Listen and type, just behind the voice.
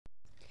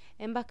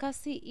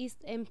Embakasi East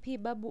MP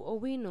Babu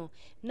Owino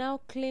now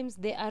claims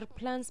there are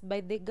plans by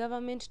the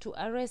government to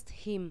arrest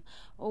him.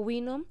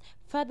 Owino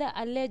further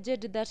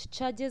alleged that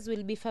charges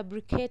will be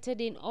fabricated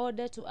in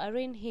order to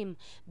arraign him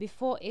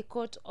before a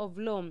court of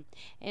law.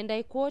 And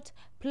I quote,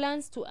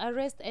 "Plans to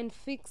arrest and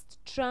fix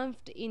Trump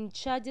in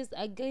charges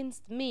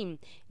against me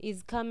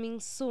is coming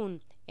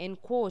soon,"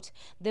 end quote,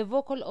 the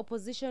vocal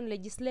opposition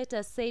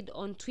legislator said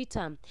on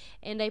Twitter.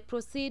 And I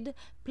proceed,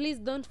 "Please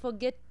don't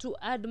forget to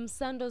add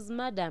Msando's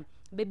murder,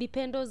 Baby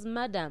Pendo's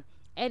murder,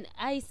 and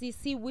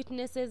ICC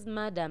witnesses'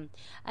 murder.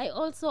 I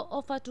also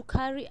offer to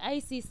carry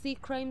ICC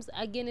crimes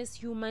against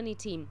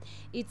humanity.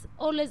 It's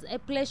always a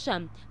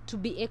pleasure to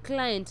be a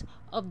client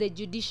of the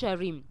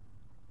judiciary,"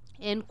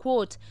 end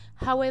quote.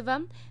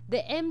 However,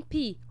 the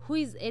MP, who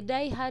is a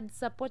die-hard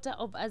supporter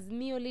of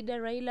Azimio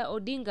leader Raila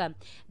Odinga,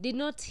 did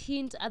not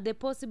hint at the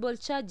possible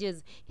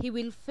charges he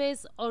will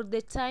face or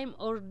the time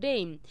or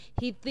day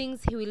he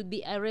thinks he will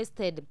be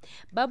arrested.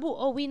 Babu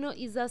Owino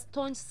is a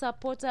staunch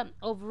supporter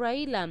of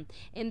Raila,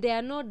 and there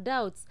are no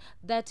doubts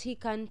that he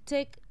can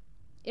take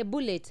a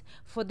bullet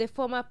for the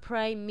former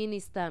Prime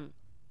Minister.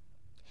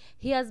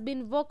 He has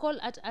been vocal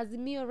at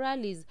Azimio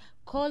rallies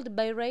called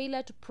by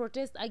Raila to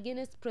protest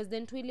against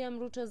President William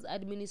Ruto's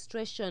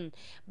administration.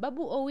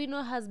 Babu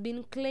Owino has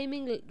been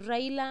claiming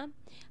Raila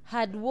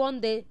had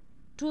won the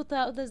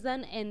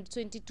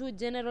 2022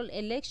 general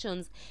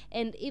elections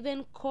and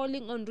even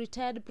calling on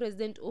retired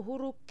President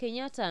Uhuru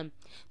Kenyatta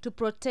to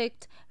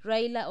protect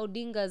Raila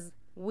Odinga's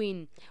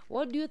win.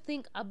 What do you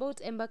think about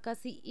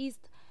Embakasi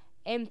East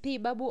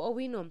MP Babu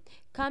Owino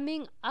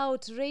coming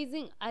out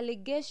raising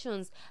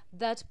allegations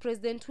that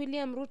President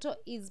William Ruto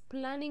is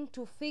planning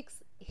to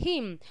fix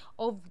him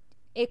of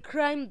a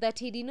crime that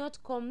he did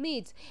not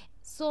commit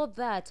so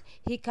that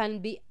he can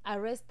be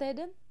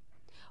arrested?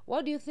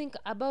 What do you think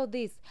about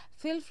this?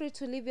 Feel free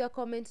to leave your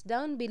comment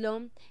down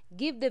below.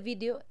 Give the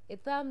video a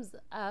thumbs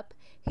up.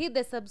 Hit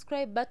the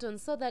subscribe button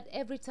so that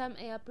every time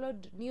I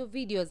upload new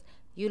videos,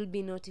 you'll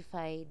be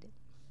notified.